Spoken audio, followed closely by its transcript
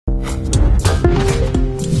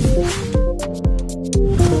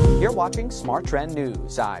watching Smart Trend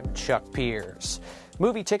News. I'm Chuck Pierce.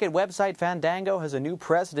 Movie ticket website Fandango has a new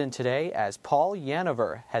president today as Paul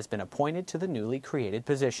Yanover has been appointed to the newly created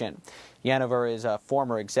position. Yanover is a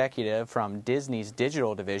former executive from Disney's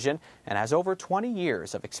digital division and has over 20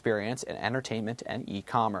 years of experience in entertainment and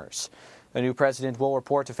e-commerce. The new president will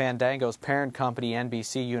report to Fandango's parent company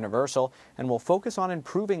NBC Universal and will focus on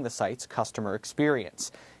improving the site's customer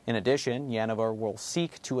experience. In addition, Yanover will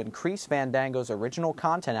seek to increase Fandango's original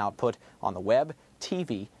content output on the web,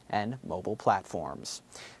 TV, and mobile platforms.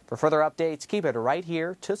 For further updates, keep it right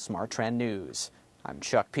here to Smart Trend News. I'm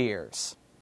Chuck Pierce.